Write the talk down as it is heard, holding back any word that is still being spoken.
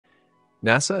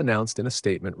NASA announced in a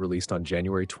statement released on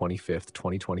January 25,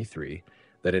 2023,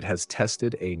 that it has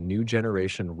tested a new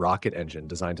generation rocket engine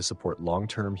designed to support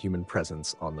long-term human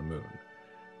presence on the moon.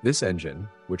 This engine,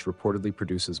 which reportedly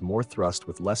produces more thrust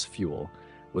with less fuel,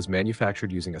 was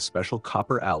manufactured using a special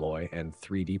copper alloy and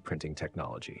 3D printing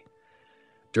technology.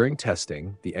 During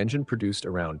testing, the engine produced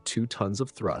around 2 tons of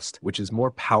thrust, which is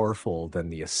more powerful than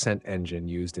the Ascent engine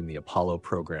used in the Apollo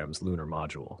program's lunar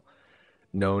module.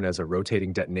 Known as a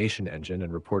rotating detonation engine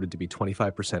and reported to be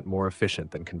 25% more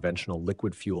efficient than conventional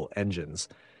liquid fuel engines,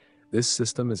 this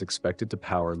system is expected to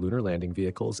power lunar landing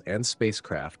vehicles and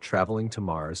spacecraft traveling to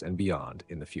Mars and beyond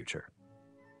in the future.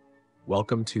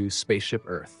 Welcome to Spaceship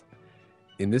Earth.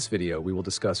 In this video, we will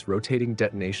discuss rotating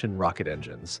detonation rocket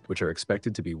engines, which are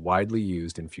expected to be widely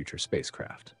used in future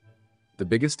spacecraft. The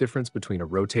biggest difference between a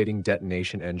rotating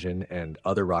detonation engine and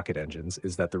other rocket engines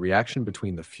is that the reaction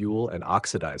between the fuel and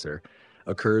oxidizer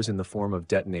occurs in the form of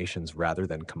detonations rather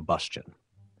than combustion.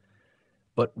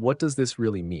 But what does this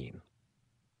really mean?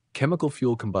 Chemical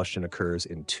fuel combustion occurs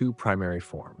in 2 primary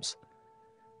forms.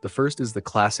 The first is the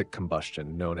classic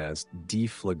combustion known as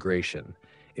deflagration,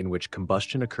 in which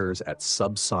combustion occurs at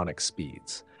subsonic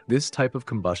speeds. This type of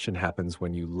combustion happens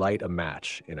when you light a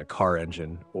match in a car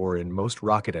engine or in most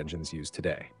rocket engines used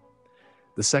today.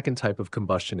 The second type of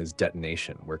combustion is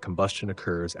detonation, where combustion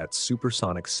occurs at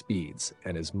supersonic speeds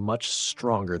and is much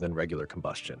stronger than regular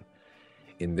combustion.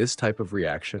 In this type of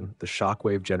reaction, the shock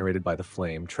wave generated by the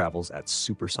flame travels at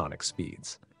supersonic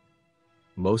speeds.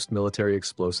 Most military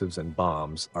explosives and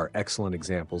bombs are excellent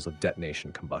examples of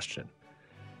detonation combustion.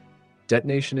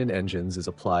 Detonation in engines is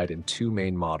applied in 2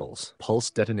 main models: pulse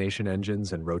detonation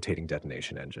engines and rotating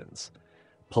detonation engines.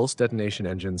 Pulse detonation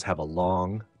engines have a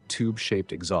long,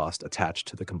 tube-shaped exhaust attached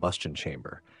to the combustion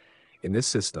chamber. In this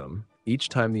system, each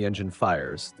time the engine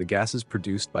fires, the gases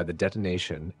produced by the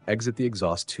detonation exit the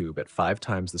exhaust tube at 5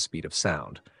 times the speed of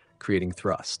sound, creating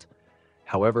thrust.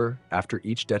 However, after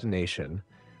each detonation,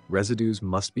 residues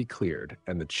must be cleared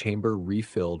and the chamber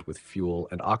refilled with fuel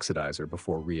and oxidizer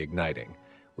before reigniting,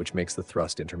 which makes the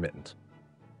thrust intermittent.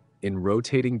 In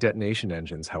rotating detonation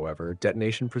engines, however,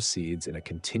 detonation proceeds in a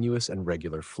continuous and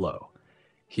regular flow.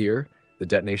 Here, the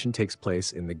detonation takes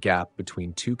place in the gap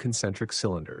between 2 concentric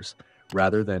cylinders,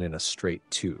 rather than in a straight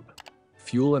tube.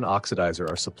 Fuel and oxidizer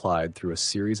are supplied through a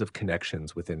series of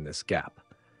connections within this gap.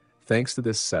 Thanks to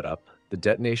this setup, the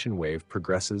detonation wave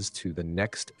progresses to the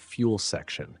next fuel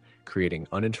section, creating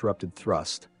uninterrupted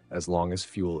thrust as long as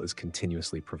fuel is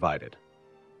continuously provided.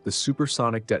 The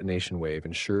supersonic detonation wave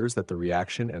ensures that the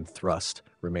reaction and thrust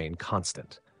remain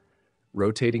constant.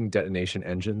 Rotating detonation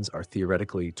engines are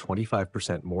theoretically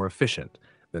 25% more efficient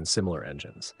than similar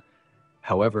engines.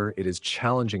 However, it is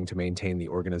challenging to maintain the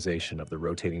organization of the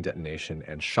rotating detonation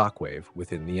and shockwave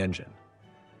within the engine.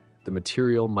 The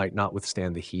material might not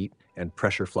withstand the heat and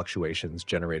pressure fluctuations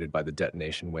generated by the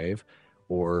detonation wave,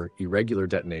 or irregular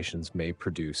detonations may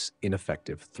produce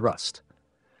ineffective thrust.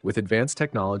 With advanced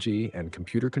technology and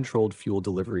computer-controlled fuel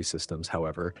delivery systems,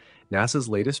 however, NASA's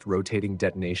latest rotating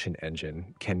detonation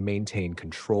engine can maintain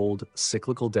controlled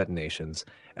cyclical detonations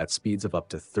at speeds of up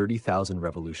to 30,000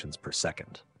 revolutions per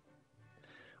second.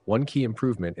 One key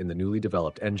improvement in the newly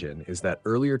developed engine is that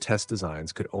earlier test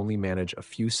designs could only manage a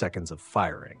few seconds of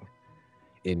firing.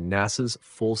 In NASA's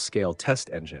full-scale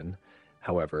test engine,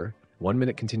 however,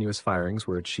 1-minute continuous firings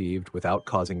were achieved without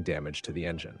causing damage to the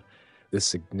engine. This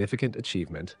significant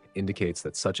achievement indicates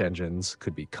that such engines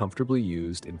could be comfortably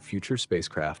used in future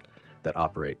spacecraft that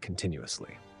operate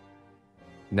continuously.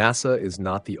 NASA is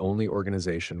not the only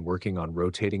organization working on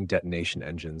rotating detonation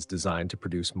engines designed to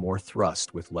produce more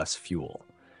thrust with less fuel.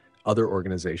 Other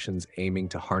organizations aiming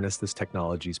to harness this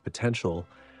technology's potential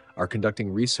are conducting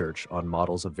research on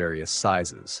models of various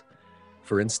sizes.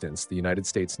 For instance, the United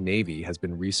States Navy has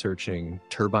been researching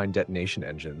turbine detonation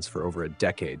engines for over a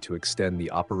decade to extend the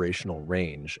operational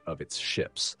range of its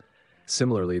ships.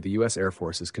 Similarly, the U.S. Air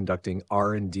Force is conducting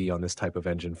R&D on this type of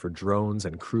engine for drones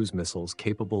and cruise missiles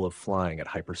capable of flying at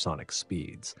hypersonic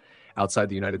speeds. Outside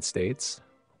the United States,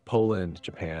 Poland,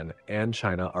 Japan, and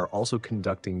China are also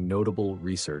conducting notable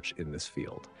research in this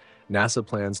field. NASA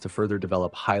plans to further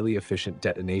develop highly efficient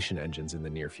detonation engines in the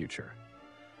near future.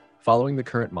 Following the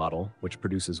current model, which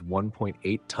produces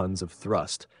 1.8 tons of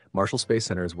thrust, Marshall Space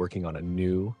Center is working on a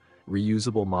new,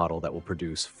 reusable model that will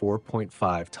produce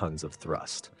 4.5 tons of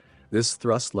thrust. This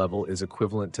thrust level is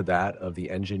equivalent to that of the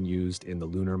engine used in the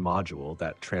lunar module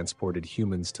that transported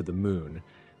humans to the moon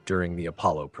during the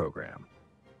Apollo program.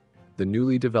 The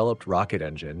newly developed rocket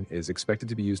engine is expected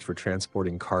to be used for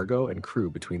transporting cargo and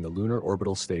crew between the Lunar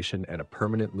Orbital Station and a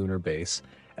permanent lunar base,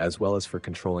 as well as for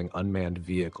controlling unmanned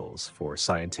vehicles for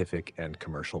scientific and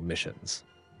commercial missions.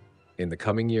 In the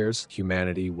coming years,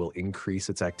 humanity will increase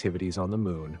its activities on the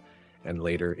Moon and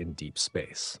later in deep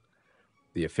space.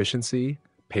 The efficiency,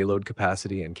 payload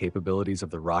capacity, and capabilities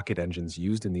of the rocket engines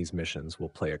used in these missions will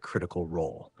play a critical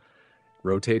role.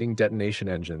 Rotating detonation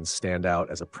engines stand out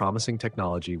as a promising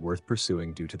technology worth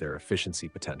pursuing due to their efficiency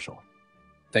potential.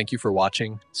 Thank you for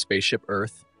watching Spaceship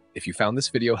Earth. If you found this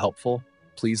video helpful,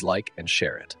 please like and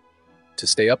share it. To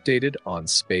stay updated on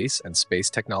space and space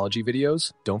technology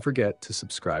videos, don't forget to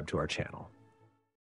subscribe to our channel.